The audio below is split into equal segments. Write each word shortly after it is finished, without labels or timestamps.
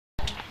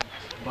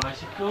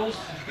bicycles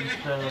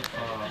instead of a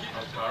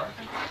car,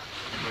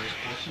 where it's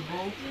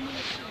possible.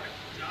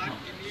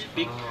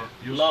 Speak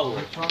Use loud.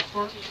 public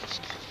transport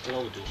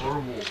or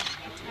walk.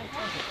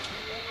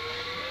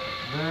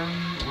 Then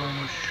when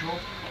you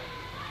shop,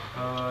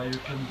 you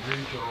can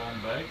bring your own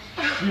bags.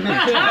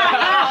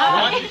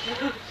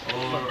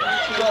 Or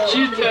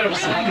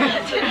Cheaters!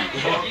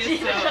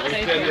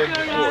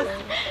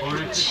 or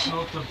if it's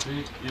not a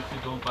big, if you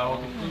don't buy all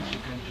the things, you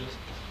can just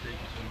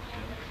take it in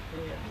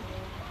hand.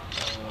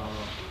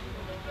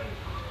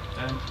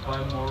 And buy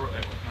more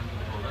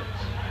eco-friendly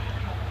products.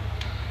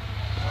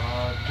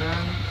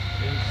 Then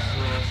it's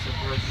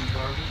separating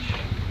garbage,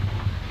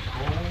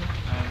 home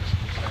and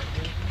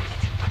recycle.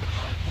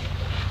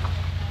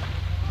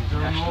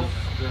 Turn off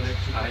the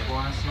electric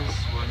appliances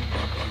when you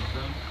don't use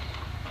them,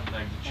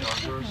 like the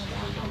chargers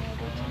or your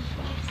phones.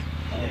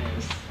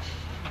 Yes.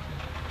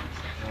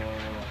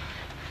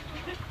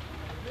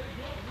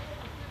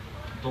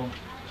 Don't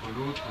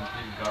pollute and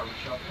leave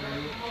garbage after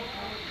you.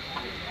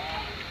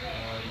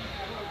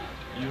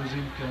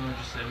 Using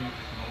energy saving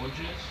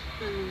technologies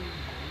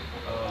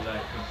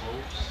like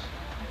bulbs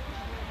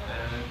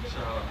and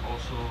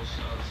also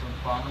some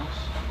panels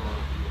for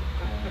your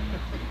home.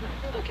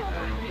 For your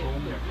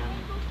home, you can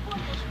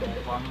use a small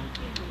panel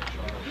to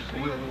charge. We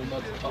will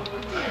not talk.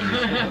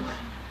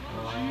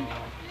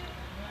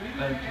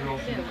 And we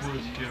also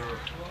include here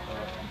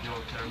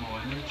geothermal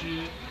energy,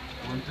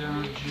 wind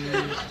energy,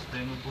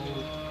 sustainable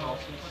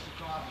process.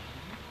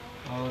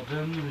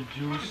 Then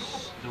reduce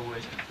the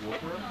waste of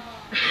water.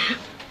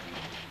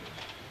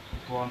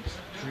 Plant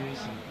trees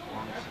and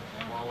plant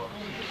flowers.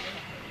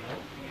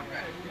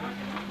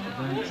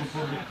 Then through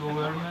public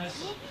awareness,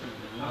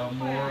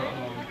 more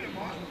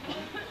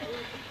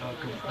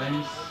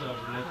campaigns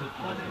related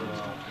to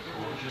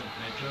ecology and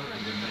nature in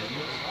the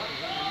media.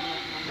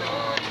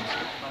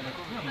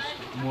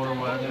 More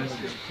awareness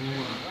is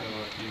true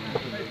in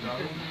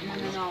kindergarten.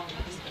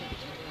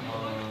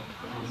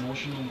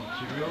 Promotional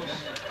materials,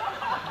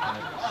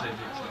 like say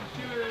the example.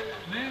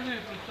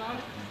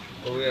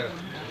 Oh yeah,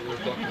 we were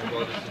talking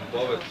about this in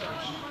Bovet,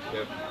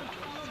 which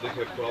they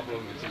have problem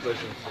with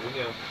situation in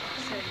Estonia,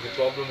 the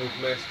problem with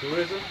mass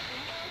tourism,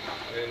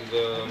 and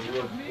we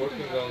were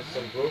working on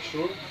some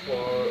brochure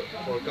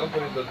for a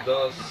company that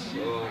does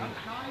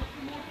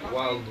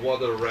wild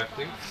water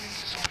rafting.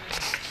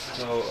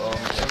 So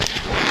every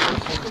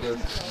person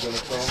that's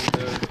gonna come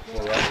there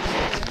for rafting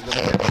is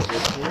gonna have a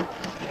brochure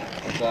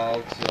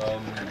about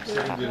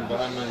saving the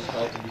environment,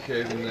 how to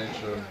behave in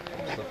nature,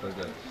 stuff like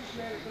that.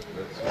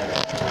 That's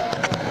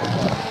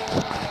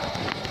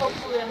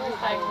Hopefully I'm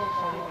recycled.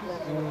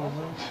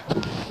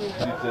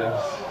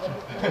 details.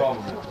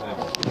 Probably,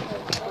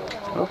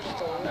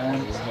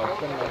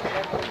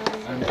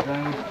 And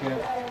then we can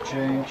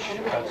change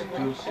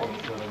attitudes of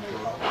the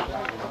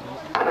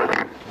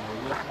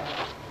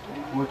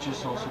which is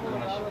also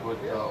going to support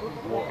the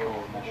local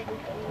mission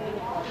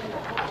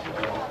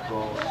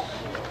because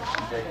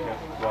they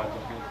have quite a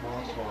big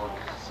influence over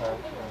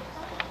society.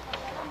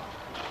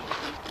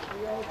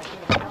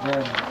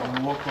 Then on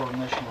local and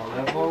national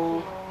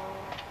level,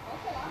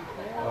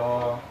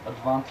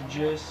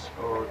 advantages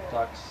or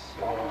tax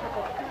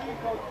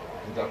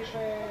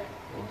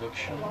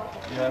reduction,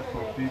 yeah,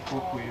 for people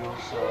who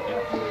use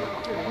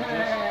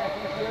technologies.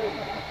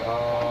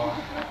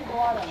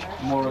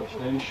 More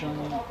attention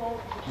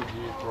to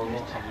the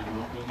programs of the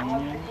European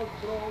Union,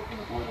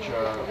 which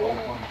are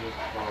open just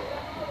for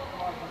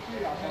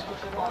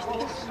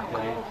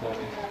state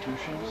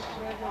institutions.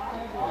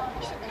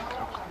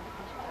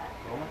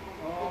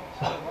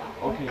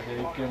 Okay,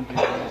 they can be,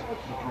 the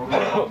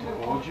program of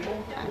ecology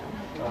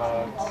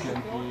can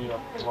be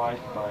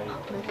applied by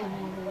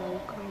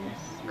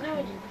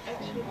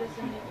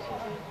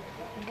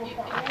You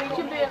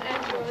can be an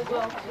angel as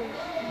well too.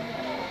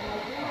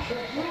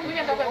 We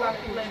can talk about it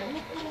later.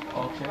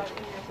 Okay.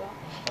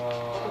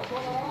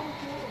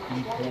 In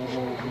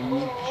global, we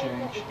need to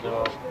change the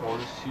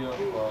policy of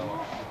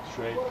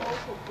trade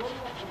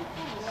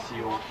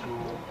CO2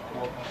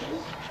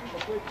 quotas.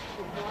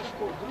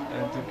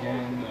 And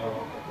again,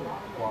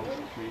 plant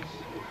trees,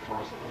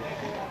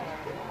 forestation.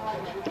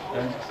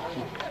 And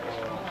to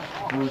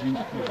building a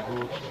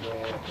good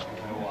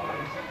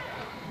life.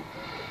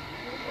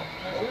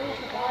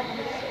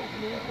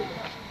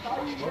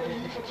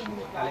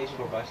 Alleys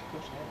for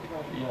bicycles?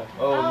 Yeah.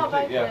 Oh,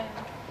 bike yeah. lanes.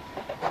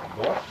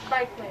 What?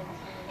 Bike lanes.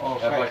 Oh,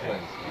 Bike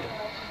lanes.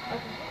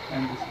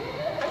 and this way.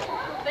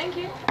 Thank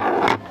you.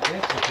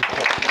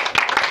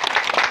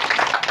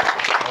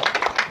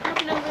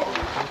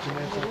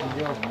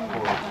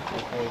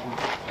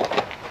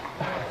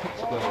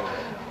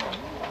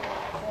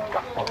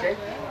 Okay.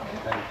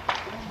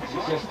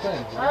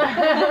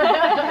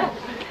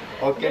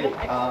 Okay.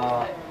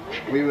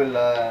 We will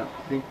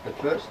think that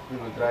first we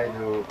will try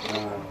to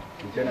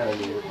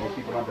generally make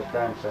people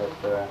understand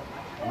that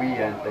we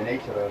and the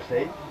nature are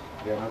safe.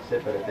 We are not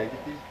separate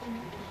entities,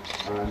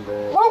 and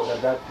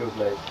that goes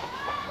like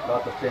a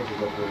lot of changes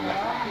that will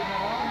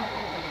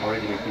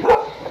already make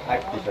people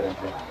act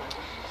differently.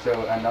 So,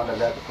 and under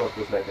that of course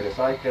goes like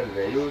recycle,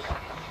 reuse,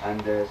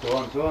 and so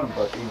on.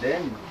 But in the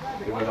end,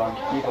 we want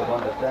people to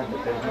understand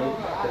that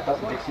there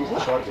doesn't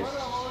exist garbage.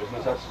 There's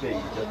no such thing.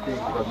 It's just things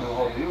we don't know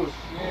how to use.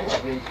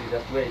 Waste we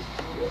just waste.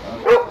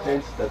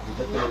 Sense that we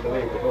just throw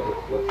away the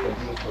product what can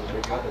be used for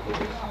making other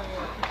products.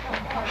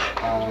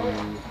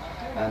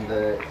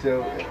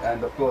 And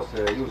of course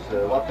use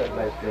water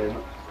like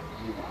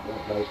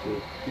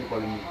people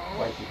in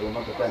white people in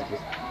understand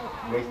just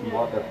wasting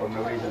water for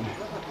no reason.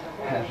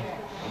 And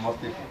most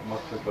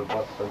people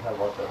don't have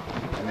water,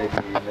 and maybe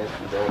invest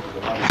in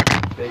the money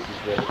places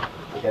where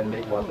they can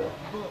make water,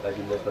 like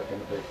invest that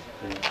kind of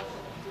thing.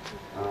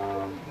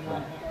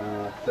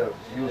 So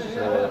use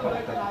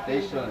public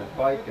transportation and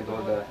bike and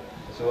all the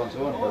so on,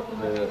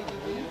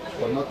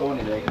 but not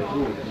only like the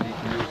route, you need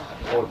to use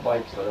all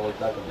bikes or all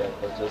type of that,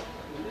 but just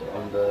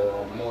on the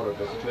more of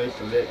the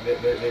situation, where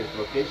is the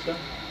location,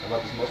 and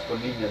what is most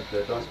convenient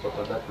transport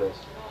on that place.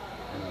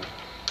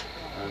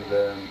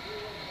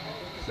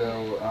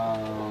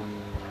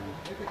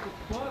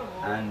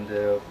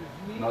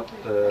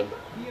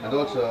 And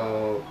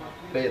also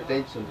pay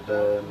attention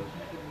to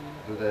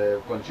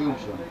the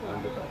consumption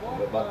and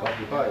what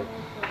we buy.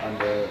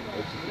 And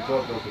it's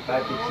all those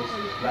packages,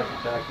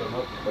 plastic bags or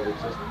not, but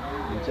it's just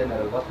in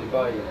general what we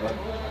buy and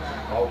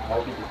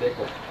how big the take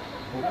of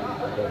food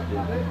and that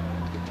thing.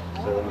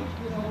 So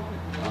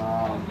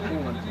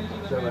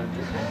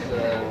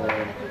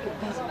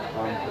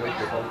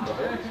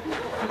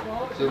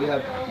so we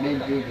have main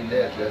thing in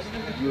there, just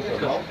use your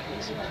mouth.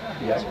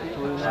 Yeah.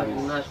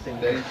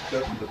 Then it's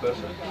just the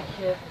person.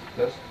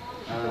 First.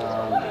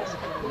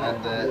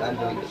 And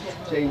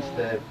change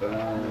the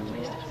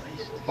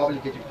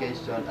public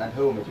education and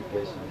home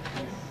education.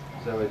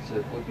 So it's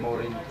put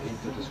more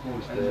into the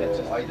schools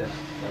the items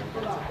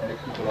and make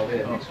people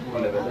aware at school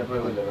level and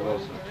home level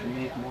also.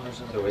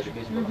 So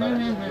education for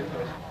parents.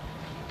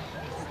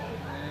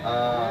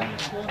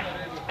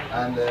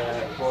 And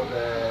for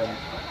the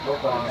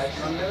local and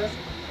national level,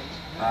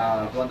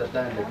 to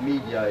understand that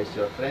media is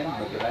your friend,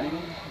 not your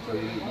enemy. So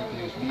you need to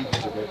use media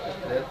to get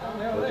there,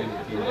 but you need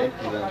to be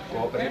inventive and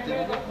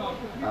cooperative.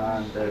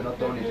 And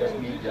not only just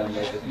media and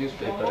like the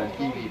newspaper and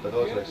TV, but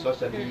also like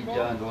social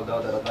media and all the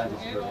other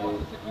advantages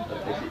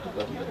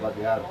that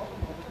we have,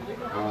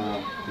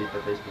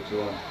 Twitter, Facebook,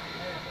 so on.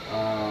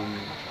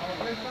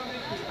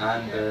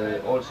 And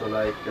also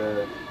like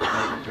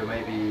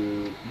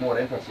maybe more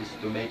emphasis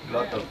to make a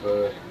lot of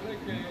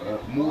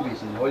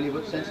movies in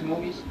Hollywood sense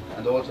movies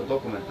and also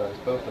documentaries,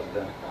 both of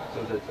them,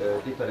 so that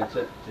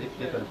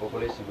different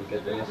population will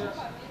get the message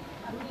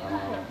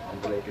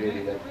and like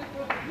really like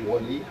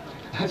Wall-E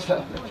and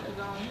stuff like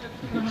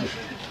that.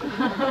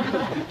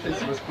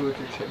 This was good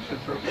exception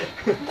from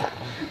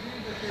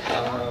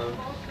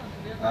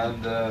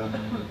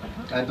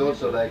and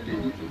also like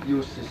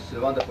use this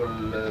wonderful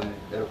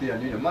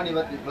European Union money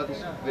what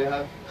is we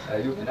have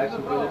youth in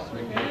action projects,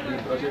 making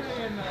green projects,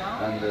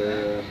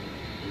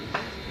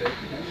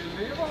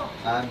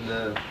 and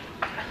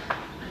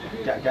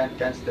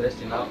can't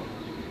stress enough.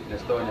 In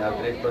Estonia have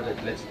great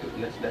project. Let's do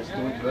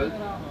it well,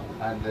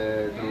 and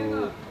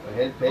to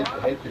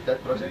help with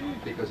that project,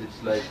 because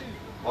it's like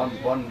one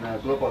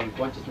global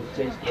consciousness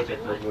change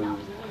project that will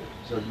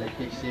make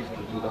big shift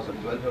to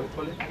 2012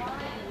 hopefully.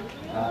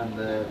 And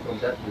from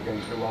that we can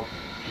grow up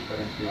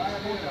different things.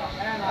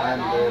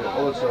 And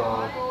also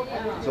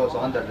it's also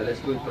under the Let's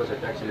Do It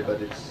project actually,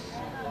 but it's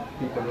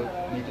people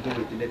who need to do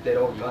it in their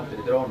own country,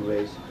 their own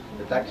ways.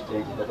 The tax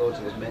changes that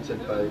also was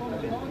mentioned by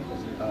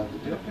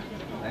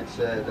it's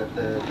that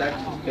the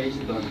tax is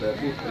based on the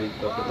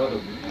footprint of the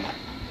product.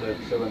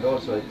 So and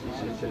also it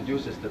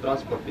reduces the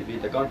transport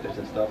between the countries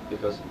and stuff,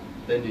 because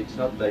then it's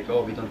not like,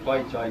 oh, we don't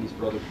buy Chinese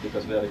products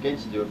because we are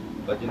against you,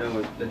 but you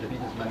know, then the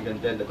businessman can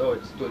tell that, oh,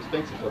 it's too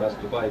expensive for us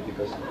to buy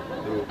because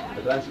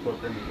the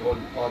transport and all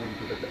adding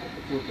to the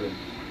footprint.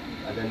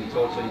 And then it's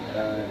also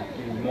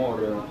giving more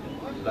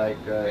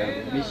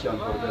mission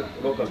for the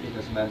local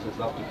businessmen and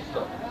stuff to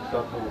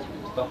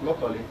stuff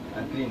locally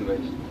and clean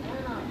waste.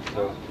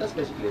 So that's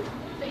basically it.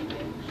 Thank you.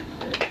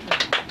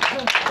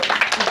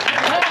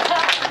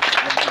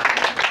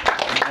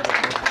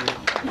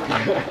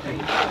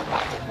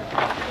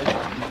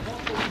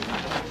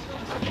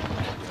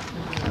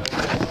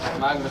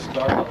 Magnus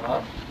started a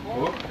lot.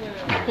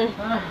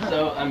 So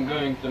I'm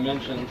going to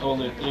mention all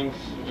the things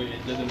we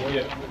didn't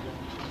hear.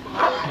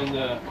 In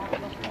the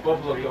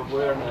public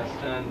awareness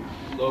and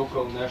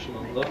local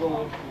national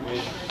level, we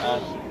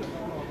had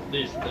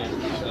these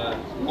things.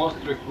 More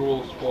strict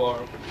rules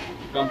for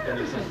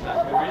companies and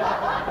factories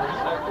for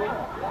recycling.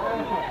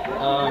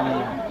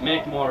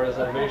 Make more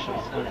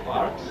reservations and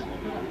parks.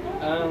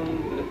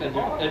 And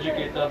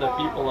educate other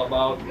people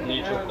about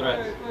nature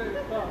threats.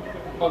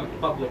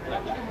 Public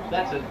lecture.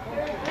 That's it.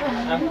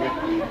 I'm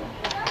free.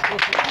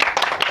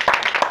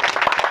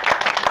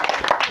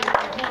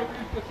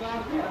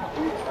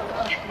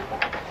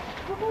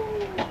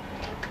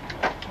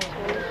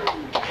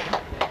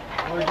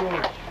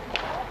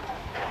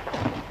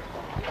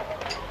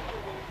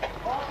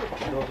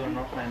 Those are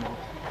not my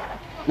notes.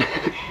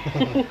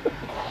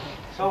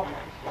 So,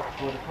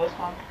 for the first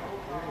one,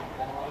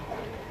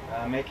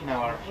 making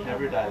our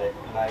everyday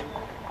life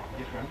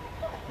different,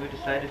 we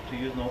decided to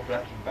use no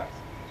plastic bags.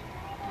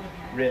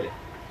 Really,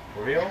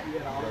 for real,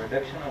 the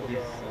reduction of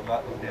this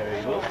of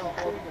their use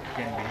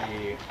can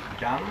be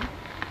done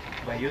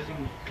by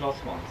using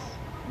cloth ones,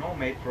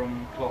 made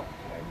from cloth,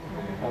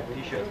 like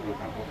t-shirts, for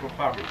example, from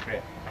fabric,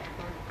 right?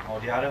 Or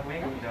the other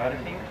thing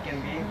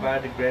can be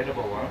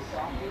biodegradable ones,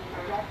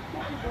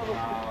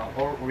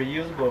 or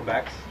reusable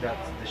bags that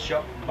the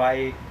shop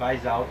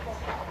buys out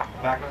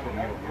back from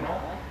you.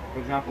 For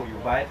example, you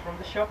buy it from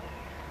the shop,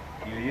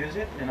 you use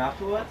it, and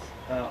afterwards,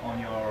 on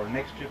your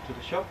next trip to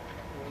the shop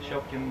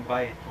can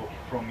buy it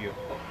from you.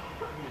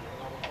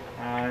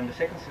 And the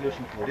second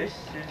solution for this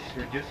is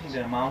reducing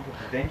the amount of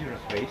the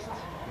dangerous waste.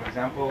 For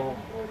example,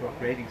 for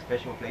creating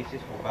special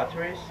places for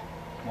batteries,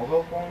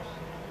 mobile phones,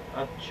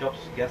 at shops,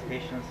 gas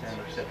stations, and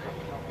etc.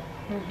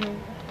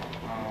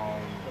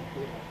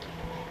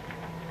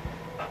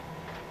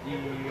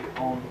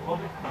 On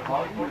public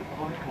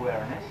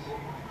awareness,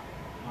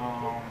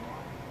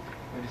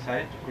 we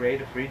decided to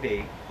create a free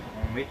day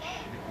on which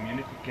the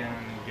community can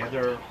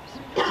gather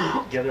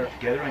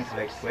together and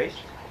collect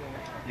waste.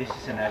 This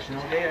is a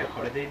national day, a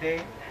holiday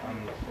day,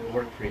 and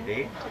work-free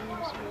day.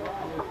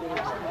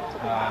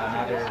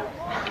 Another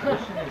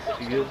solution is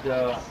to use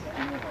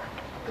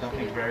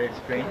something very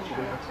strange.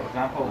 For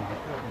example,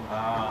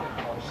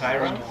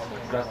 sirens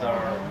that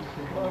are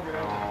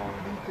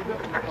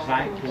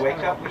designed to wake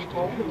up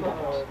people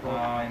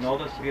in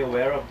order to be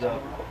aware of the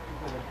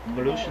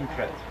pollution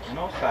threat.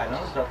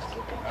 Sirens that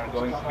are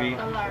going to be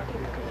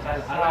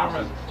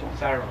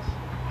sirens.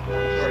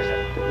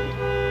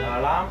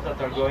 Alarms that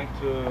are going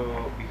to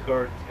be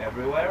heard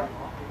everywhere,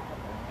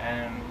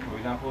 and for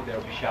example,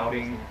 they'll be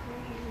shouting,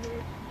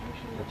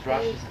 "The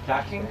trash is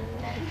attacking.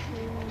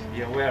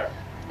 Be aware."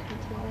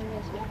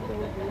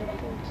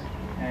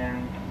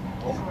 And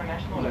also on a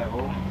national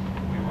level,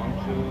 we want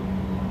to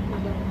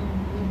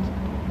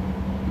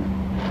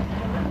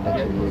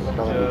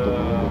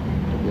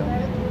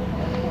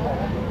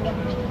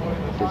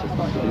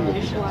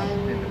politicians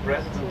and the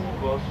president, of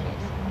course,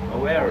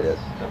 aware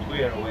that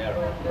we are aware.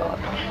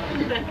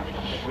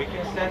 We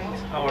can send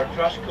our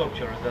trash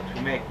sculptures that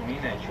we make in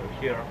miniature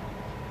here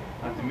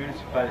at the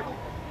municipality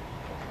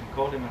and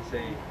call them and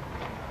say,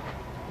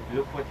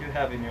 "Look what you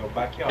have in your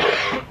backyard,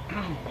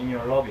 in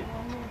your lobby."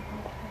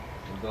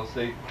 And they'll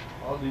say,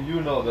 "How do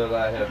you know that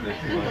I have this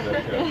in my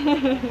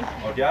backyard?"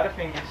 Or the other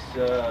thing is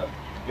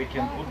we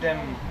can put them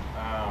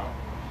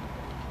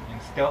in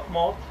stealth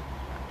mode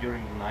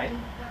during the night,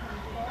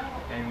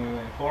 and we will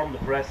inform the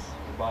press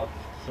about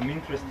some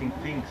interesting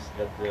things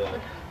that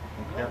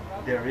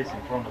there is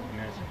in front of the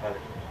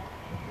municipality.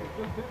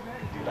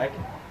 Do you like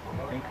it?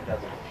 I think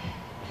that's it.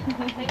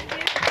 Thank you.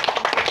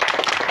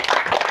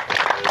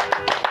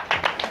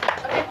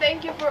 Okay,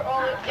 thank you for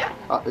all. Yeah.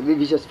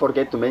 We just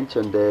forget to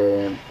mention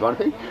the one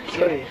thing.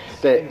 Sorry.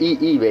 The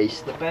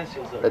e-waste. The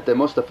pencils. That the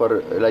most of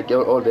our, like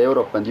all the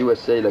Europe and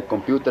USA, like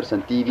computers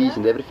and TVs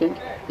and everything,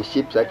 is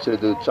shipped actually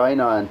to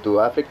China and to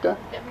Africa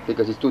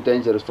because it's too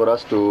dangerous for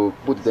us to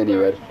put it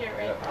anywhere.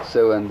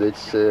 So, and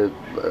it's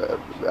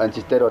and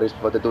these terrorists,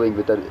 what they're doing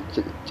with their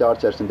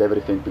chargers and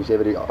everything, because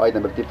every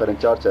item has a different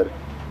charger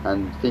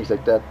and things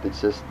like that.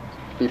 It's just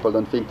people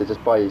don't think, they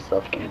just buy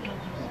stuff.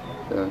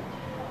 So.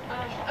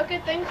 Okay,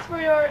 thanks for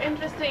your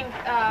interesting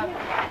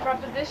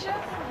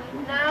propositions.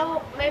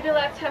 Now, maybe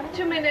let's have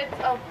 2 minutes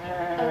of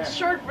a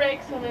short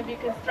break so maybe you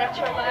can stretch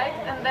your legs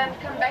and then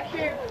come back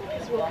here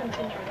because we'll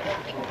continue.